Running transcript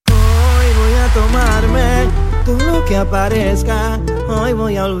todo lo que aparezca, hoy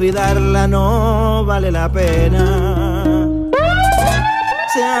voy a olvidarla, no vale la pena.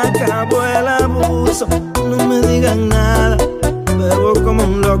 Se acabó el abuso, no me digan nada. Bebo como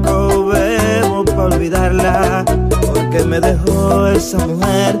un loco, bebo pa' olvidarla. Porque me dejó esa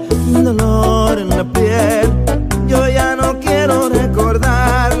mujer un dolor en la piel. Yo ya no quiero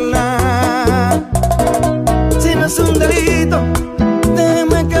recordarla. Si no es un delito,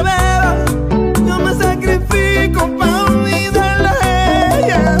 déjeme que beba. Yo me sacrifico pa' olvidarla a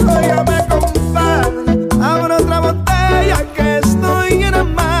ella. Óigame, compadre, abro otra botella que estoy en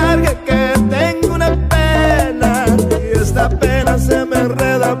amarga, que tengo una pena y esta pena se me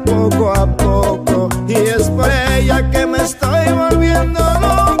enreda poco a poco y es por ella que me estoy volviendo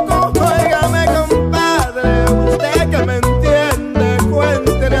loco. Óigame, compadre, usted que me entiende,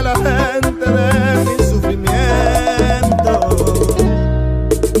 cuéntele a la gente de mi sufrimiento.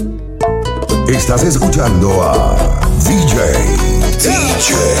 Estás escuchando a DJ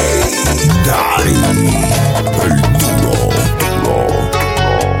Dali, el duro.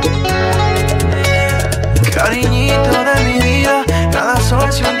 Cariñito de mi vida, cada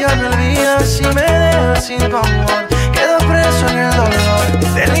sol si un día me olvidas, si me dejas sin tu amor, quedo preso en el dolor,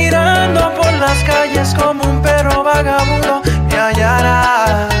 delirando por las calles como un perro vagabundo, me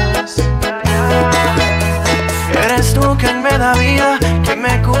hallarás. Eres tú quien me da vida, quien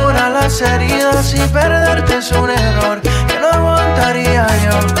me cura las heridas, y perderte es un error que no aguantaría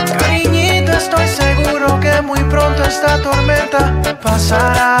yo. Cariñito, estoy seguro que muy pronto esta tormenta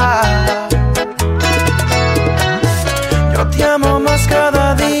pasará. Yo te amo más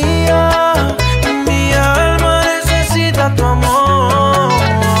cada día, mi alma necesita tu amor.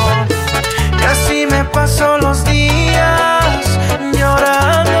 Y así me paso los días,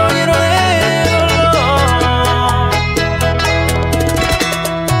 llorando lleno de dolor.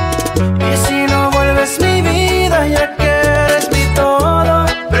 Y si no vuelves mi vida, ya que eres mi todo,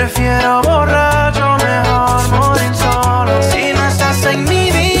 prefiero borracho, mejor morir solo. Si no estás en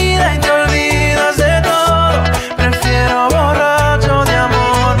mi vida y te olvidas de todo, prefiero borracho de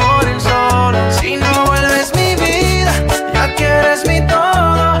amor, morir solo. Si no vuelves mi vida, ya que eres mi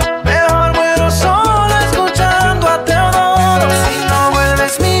todo, mejor muero solo escuchando a Teodoro. Si no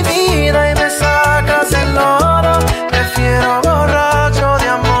vuelves mi vida y me sacas el lodo, prefiero borracho de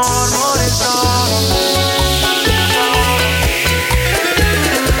amor, morir solo.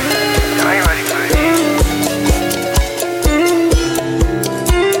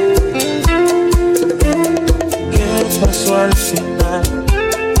 ¿Qué pasó al final?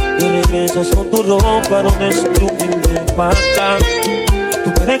 Y regresas con tu ropa donde estuviste fatal. Tú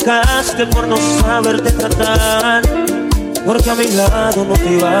me dejaste por no saberte tratar, porque a mi lado no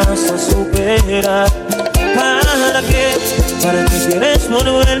te ibas a superar. ¿Para qué? ¿Para qué quieres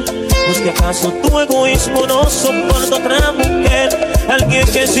volver? Pues que acaso tu egoísmo no soporta otra mujer. Alguien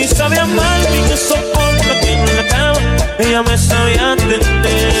que sí sabe amar y que soporta que en la cama ella me sabía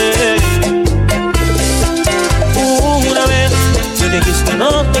entender. Una vez me dijiste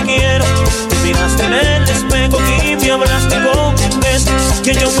no te quiero, me miraste en el espejo y me hablaste con un beso.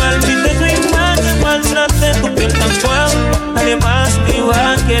 Que yo maldite tu imagen, maltraté tu piel tan suave, además te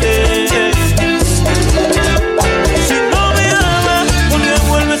iba a querer. Si no me amas, ¿por qué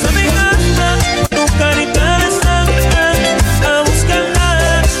vuelves a mi casa? Tu carita de sangre a buscarla.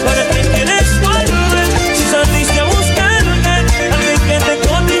 ¿Para qué quieres volver? Si saliste a buscarme, alguien que te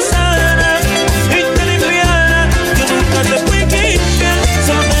cotizara y te limpiara. Yo nunca te fui quien,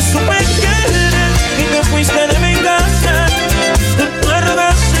 solo te supe querer y te fuiste de mi casa, de tu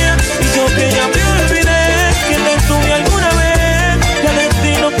arrogancia. Y yo que ya me olvidé que te tuve alguna vez, ya de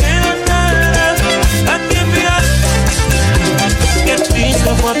ti no queda nada. ¿A quién miras? Qué triste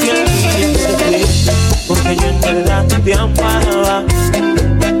fue aquel día que te fuiste, porque yo en verdad te amaba,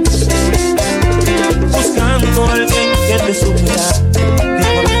 buscando a alguien que te supiera, que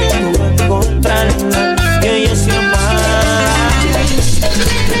por fin pudo encontrarla, que ella se amaba.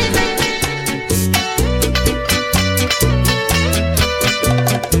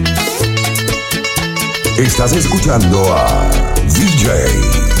 Estás escuchando a DJ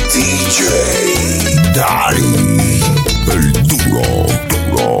Dali, el duro.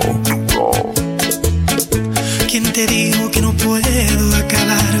 ¿Quién te dijo que no puedo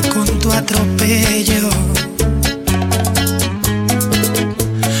acabar con tu atropello?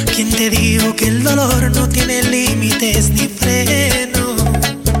 ¿Quién te dijo que el dolor no tiene límites ni freno?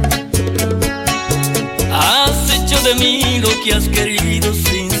 Has hecho de mí lo que has querido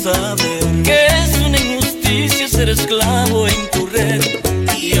sin saber que es una injusticia ser esclavo en tu red.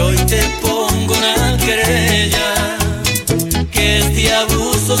 Y hoy te pongo una querella, que este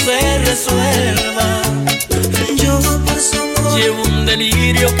abuso se resuelva.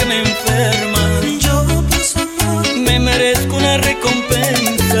 frío que me enferma. Yo por su amor me merezco una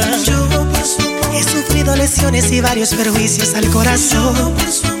recompensa. Yo por su amor he sufrido lesiones y varios perjuicios al corazón. Yo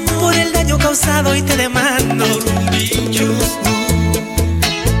por su amor por el daño causado y te demando por un dicho.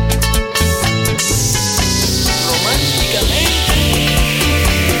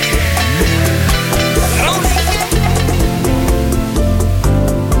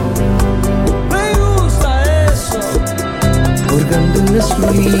 En las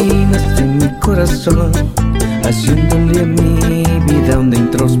ruinas de mi corazón, haciéndole a mi vida una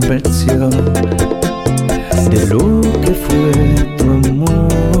introspección de lo que fue tu amor.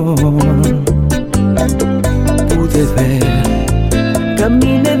 Pude ver,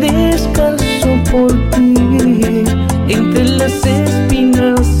 caminé descalzo por ti, entre las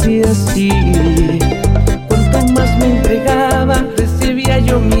espinas y así. Cuanto más me entregaba, recibía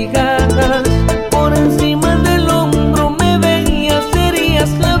yo migajas. Por encima del hombro me veías, serías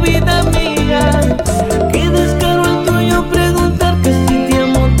la vida mía. Qué descaro el tuyo preguntar que si te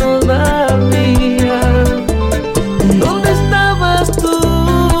amo todavía. ¿Dónde estabas tú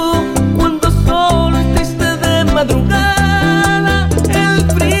cuando solo triste de madrugada?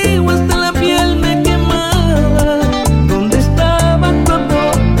 El frío hasta la piel me quemaba. ¿Dónde estaba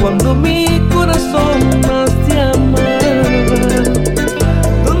todo cuando mi corazón más te amaba?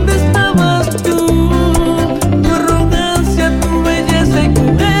 ¿Dónde estabas tú? Tu arrogancia, tu belleza y tu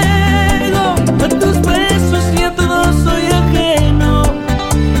ego. A tus besos y a todo soy ajeno.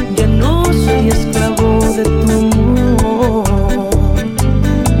 Ya no soy esclavo de tu amor,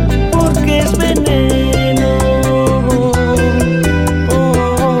 porque es veneno.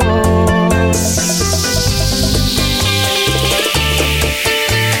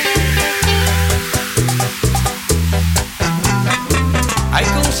 Hay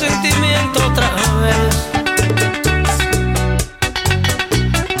consentimiento otra vez.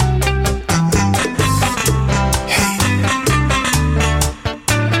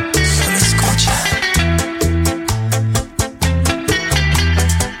 Solo escucha.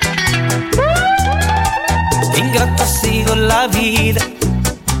 Ingrata ha sido la vida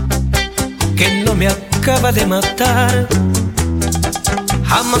que no me acaba de matar.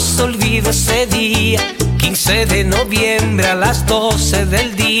 Jamás olvido ese día, 15 de noviembre a las 12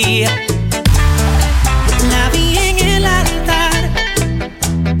 del día. La vi en el altar,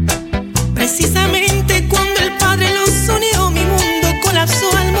 precisamente cuando el Padre los unió. Mi mundo colapsó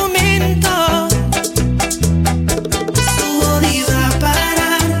al momento. Su boda iba a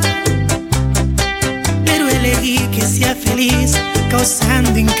parar, pero elegí que sea feliz,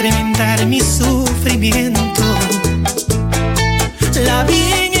 causando incrementar mi sufrimiento. La vi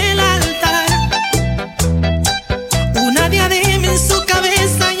en el altar, una diadema en su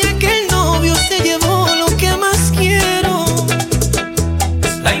cabeza, y aquel novio se llevó lo que más quiero.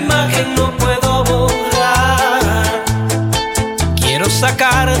 La imagen no puedo borrar. Quiero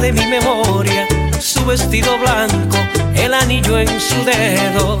sacar de mi memoria su vestido blanco, el anillo en su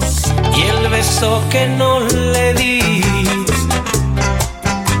dedo y el beso que no le di.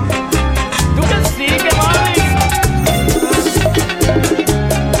 ¿Tú que sigue, mami?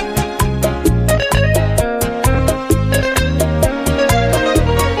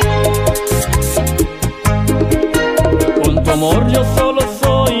 Con tu amor yo solo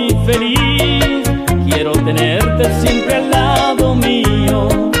soy feliz. Quiero tenerte siempre al lado mío.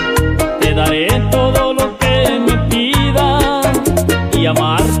 Te daré todo lo que me pidas y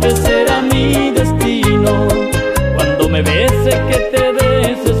amarte será mi destino. Cuando me beses que te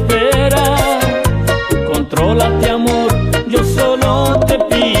desespera, contrólate amor, yo solo te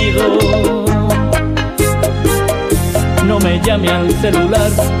pido. No me llame al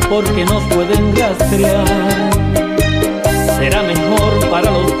celular porque nos pueden rastrear. Será mejor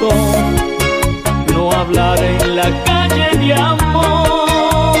para los dos no hablar en la calle de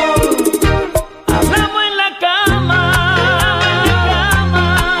amor. Hablamos en la cama,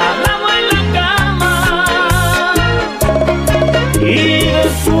 hablamos en la cama, y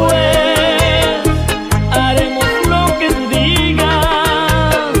después haremos lo que tú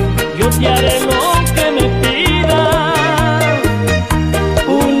digas. Yo te haré lo que me pidas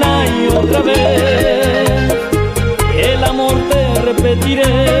una y otra vez. El amor te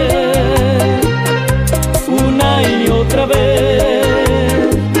repetiré una y otra vez.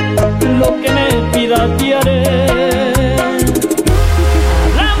 Lo que me pidas te haré.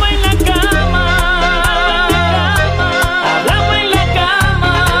 Hablamos en la cama, hablamos en la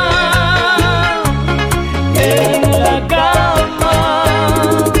cama, en la cama.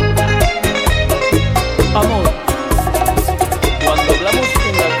 Amor, cuando hablamos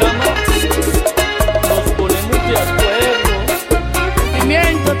en la cama nos ponemos de acuerdo.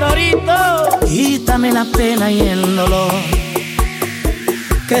 Pimienta. la pena y el dolor.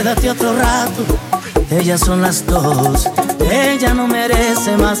 Quédate otro rato, ellas son las dos. Ella no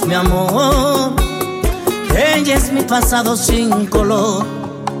merece más mi amor. Ella es mi pasado sin color.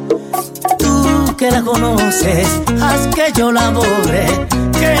 Tú que la conoces, haz que yo la borre,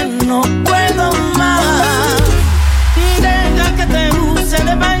 que no puedo más. Deja que te use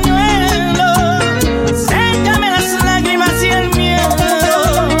de pañuelo, sécame las lágrimas y el miedo.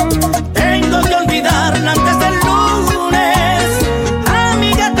 Tengo que olvidarla antes del lunes.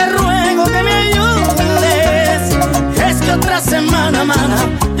 Amiga, te ruego que me ayudes. Es que otra semana, mana,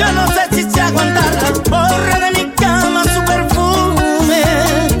 yo no sé si se aguantará. Borra de mi cama su perfume.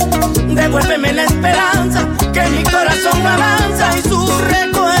 Devuélveme la esperanza, que mi corazón no avanza y su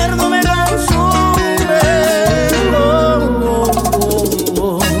recuerdo me consume.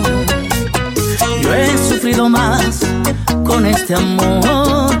 Yo he sufrido más con este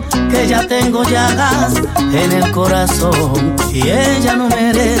amor, que ya tengo llagas en el corazón. Y ella no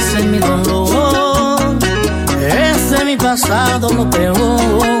merece mi dolor. Ese es mi pasado lo peor.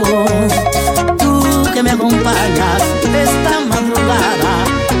 Tú que me acompañas esta madrugada,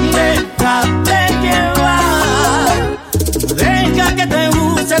 déjate llevar. Deja que te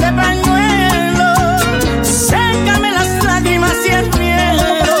use de pañuelo, sécame las lágrimas y el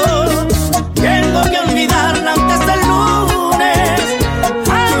miedo. Tengo que olvidarla antes del lunes.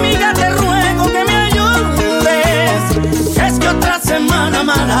 Amiga, te ruego que me ayudes. Es que otra semana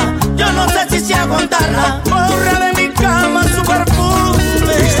mala, yo no sé si aguantarla. Borra de mi cama su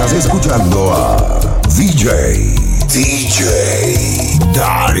perfume. Estás escuchando a DJ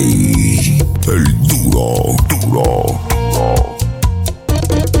Daddy, el duro.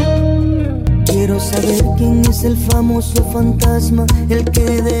 Quiero saber quién es el famoso fantasma, el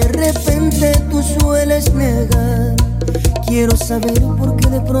que de repente tú sueles negar. Quiero saber por qué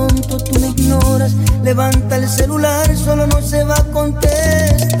de pronto tú me ignoras. Levanta el celular, solo no se va a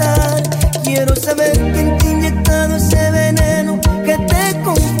contestar. Quiero saber quién te ha inyectado ese veneno que te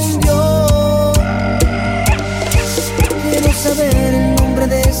confundió. Quiero saber el nombre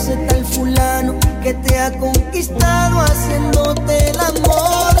de ese tal fulano que te ha conquistado haciéndote el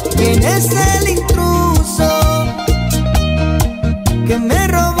amor. ¿Quién es el intruso que me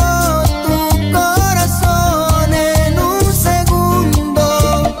robó tu corazón en un segundo?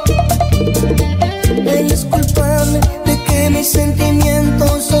 Él es culpable de que mis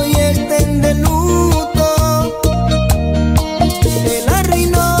sentimientos hoy estén de luto. Él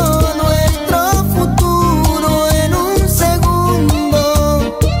arruinó nuestro futuro en un segundo.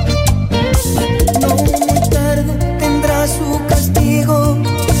 No muy tarde tendrá su castigo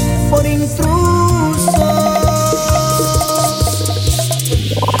por intruso.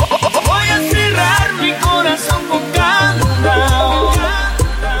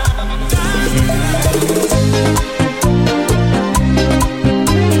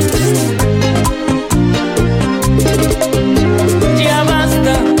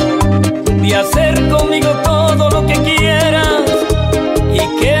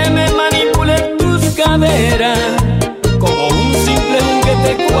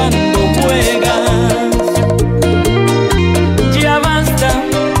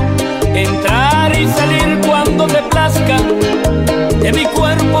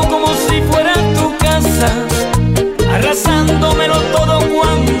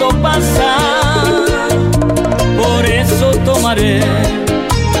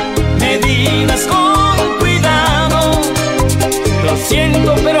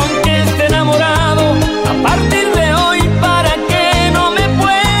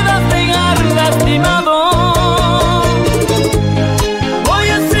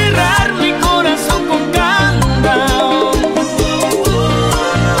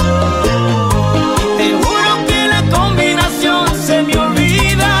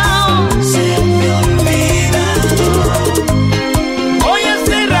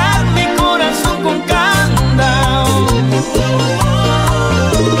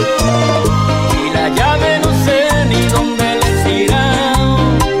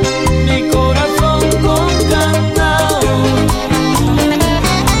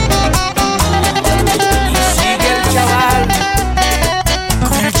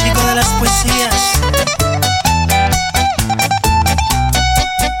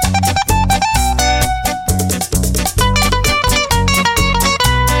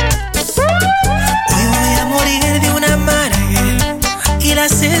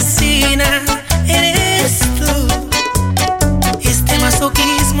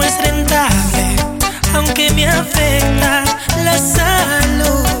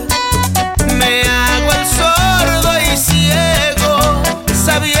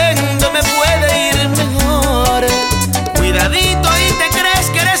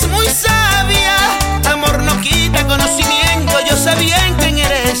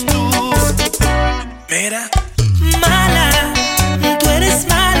 eres tú. Mira. Mala, tú eres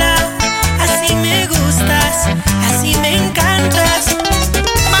mala, así me gustas, así me encantas.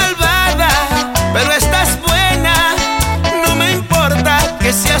 Malvada, pero estás buena, no me importa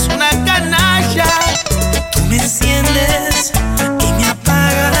que seas una canalla. Tú me enciendes y me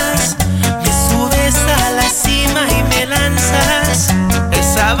apagas, me subes a la cima y me lanzas.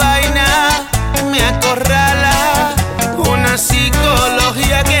 Esa vaina me acorrala, una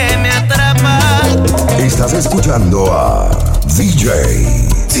psicología que me atrapa. Estás escuchando a DJ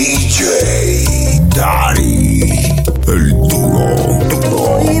Daddy, el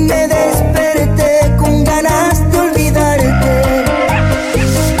duro. Y me desperté con ganas de olvidarte.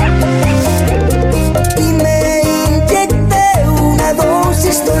 Y me inyecté una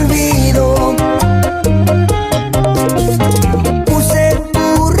dosis de olvido. Puse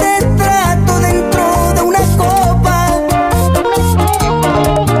tu retrato dentro de una copa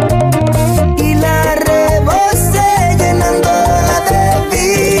y la rebosé llenándola de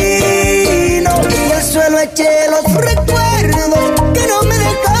vino. Y al suelo eché los recuerdos que no me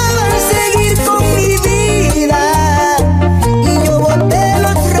dejaban seguir con mi vida. Y yo boté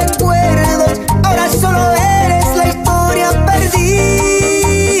los recuerdos, ahora solo eres la historia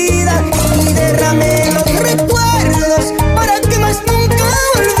perdida. Y derramé los recuerdos para que más nunca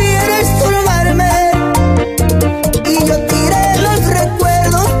volviera a estorbarme. Y yo tiré los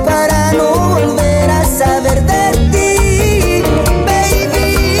recuerdos para no volver a saber de ti, baby.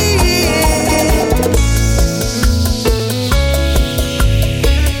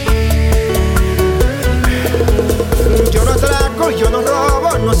 Yo no atraco, yo no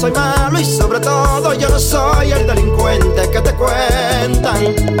robo, no soy malo y sobre todo yo no soy el delincuente que te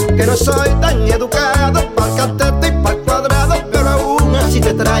cuentan. Que no soy tan educado pa'l cateto y pa'l cuadrado, pero aún así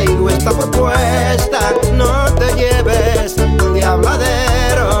te traigo esta propuesta. No te lleves de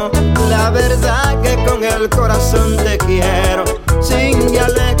habladero, la verdad que con el corazón te quiero, sin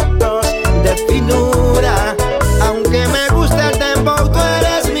dialectos de finura. Aunque me guste el dembow, tú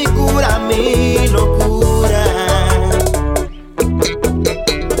eres mi cura, mi locura.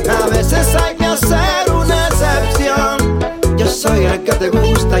 A veces hay que hacer una excepción. Yo soy el que te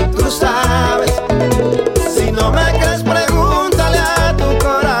gusta y tú lo sabes. Si no me crees, pregúntale a tu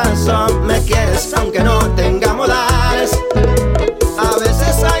corazón. Me quieres aunque no tenga modales. A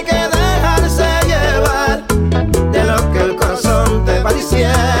veces hay que dejarse llevar de lo que el corazón te va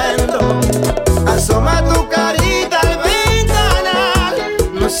diciendo. Asoma tu carita al ventanal,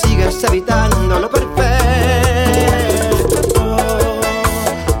 no sigas evitando lo perfecto.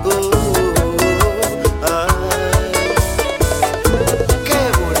 Qué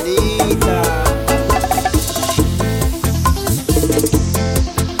bonita.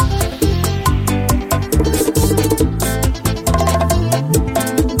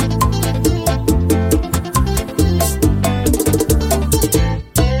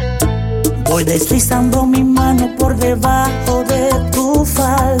 Voy deslizando mi mano por debajo de tu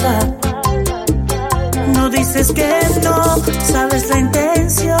falda. No dices que no, sabes la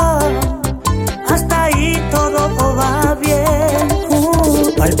intención. Hasta ahí todo va bien.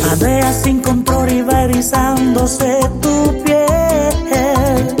 Palpadeas sin control y va erizándose tu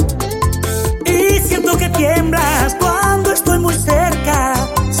piel. Y siento que tiemblas cuando estoy muy cerca.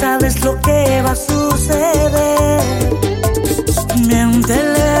 Sabes lo que va a suceder.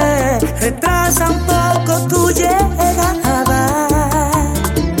 Miéntele, retrasa un poco tu llegada.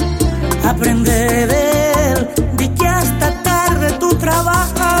 Aprende de él, di que hasta tarde tú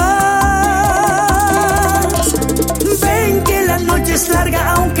trabajas. Ven que la noche es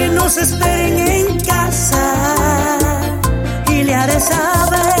larga aunque nos esperen en casa. Y le haré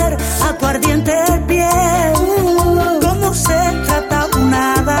saber a tu ardiente piel cómo se trata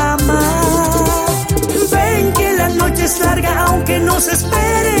una dama. Ven que la noche es larga aunque nos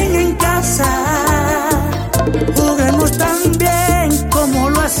esperen en casa. Juguemos tan bien como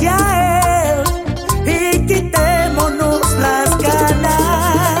lo hacía él y quitémonos las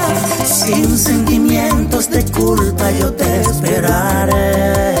ganas. Sin sentimientos de culpa yo te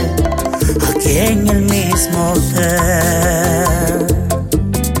esperaré aquí en el mismo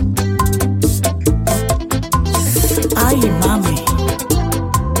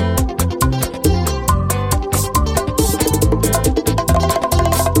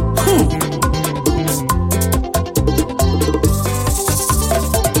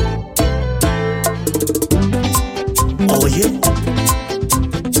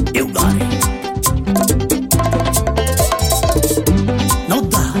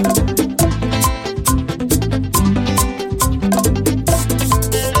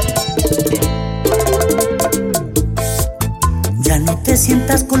te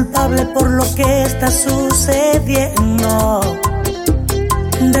sientas culpable por lo que está sucediendo.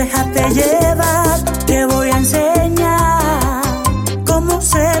 Déjate llevar, te voy a enseñar cómo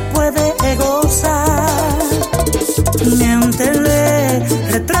se puede gozar. Miéntele,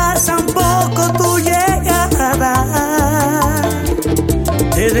 retrasa un poco tu llegada.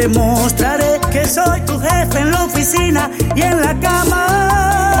 Te demostraré que soy tu jefe en la oficina y en la cama.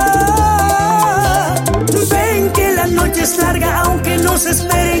 Ven que la noche es larga aunque nos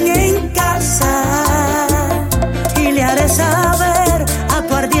esperen en casa. Y le haré saber a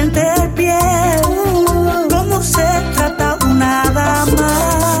tu ardiente piel cómo se trata una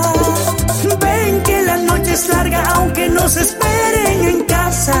dama. Ven que la noche es larga aunque nos esperen en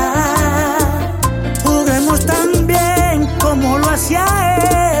casa. Juguemos tan bien como lo hacía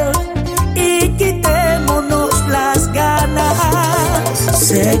él y quitémonos las ganas.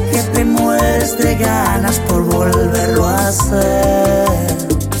 Sé que te mueres de ganas por volverlo a hacer.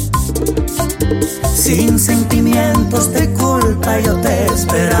 Sin sentimientos de culpa yo te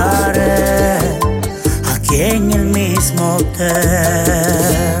esperaré aquí en el mismo hotel.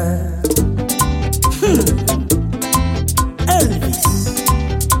 Elvis.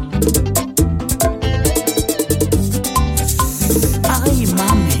 Ay,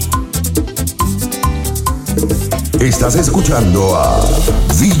 mami. Estás escuchando a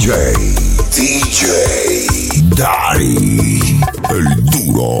DJ Daddy, el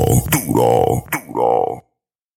duro.